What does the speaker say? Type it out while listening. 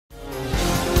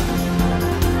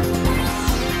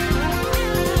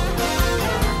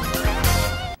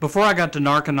Before I got to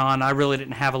Narconon, I really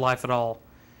didn't have a life at all.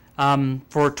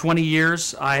 For 20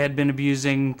 years, I had been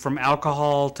abusing from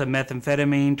alcohol to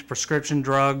methamphetamine to prescription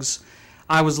drugs.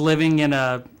 I was living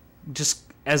in just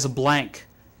as a blank.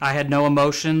 I had no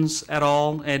emotions at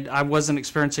all, and I wasn't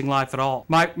experiencing life at all.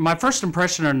 My first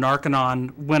impression of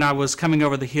Narconon when I was coming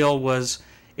over the hill was,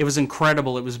 it was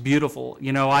incredible. It was beautiful.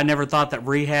 You know, I never thought that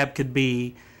rehab could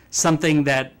be something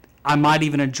that I might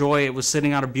even enjoy. It was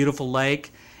sitting on a beautiful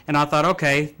lake, and I thought,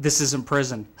 okay, this isn't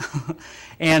prison.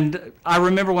 And I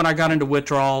remember when I got into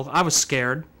withdrawal, I was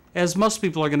scared, as most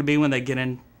people are going to be when they get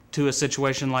into a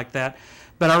situation like that.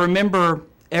 But I remember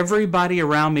everybody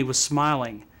around me was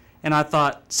smiling, and I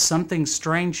thought, something's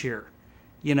strange here.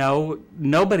 You know,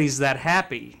 nobody's that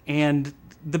happy. And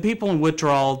the people in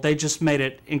withdrawal, they just made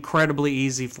it incredibly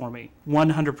easy for me,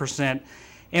 100%.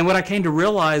 And what I came to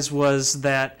realize was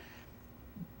that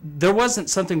there wasn't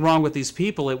something wrong with these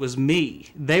people, it was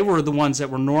me. They were the ones that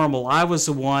were normal. I was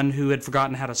the one who had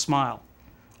forgotten how to smile.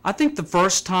 I think the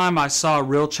first time I saw a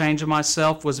real change in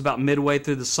myself was about midway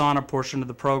through the sauna portion of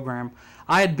the program.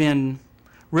 I had been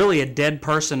really a dead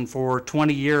person for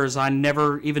 20 years. I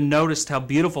never even noticed how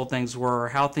beautiful things were or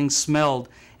how things smelled.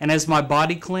 And as my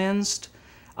body cleansed,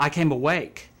 I came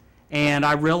awake. And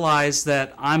I realized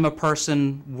that I'm a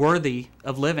person worthy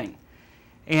of living.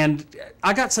 And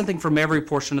I got something from every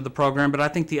portion of the program, but I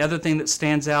think the other thing that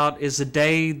stands out is the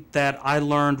day that I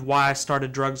learned why I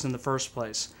started drugs in the first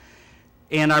place.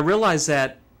 And I realized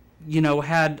that, you know,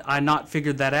 had I not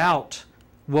figured that out,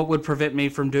 what would prevent me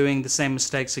from doing the same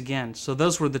mistakes again? So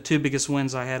those were the two biggest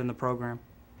wins I had in the program.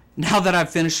 Now that I've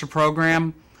finished the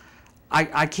program,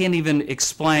 I can't even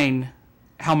explain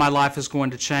how my life is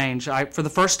going to change. For the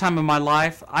first time in my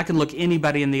life, I can look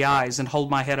anybody in the eyes and hold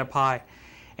my head up high.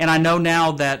 And I know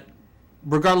now that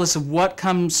regardless of what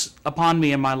comes upon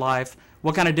me in my life,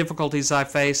 what kind of difficulties I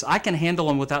face, I can handle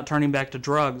them without turning back to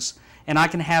drugs. And I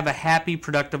can have a happy,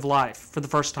 productive life for the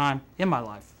first time in my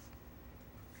life.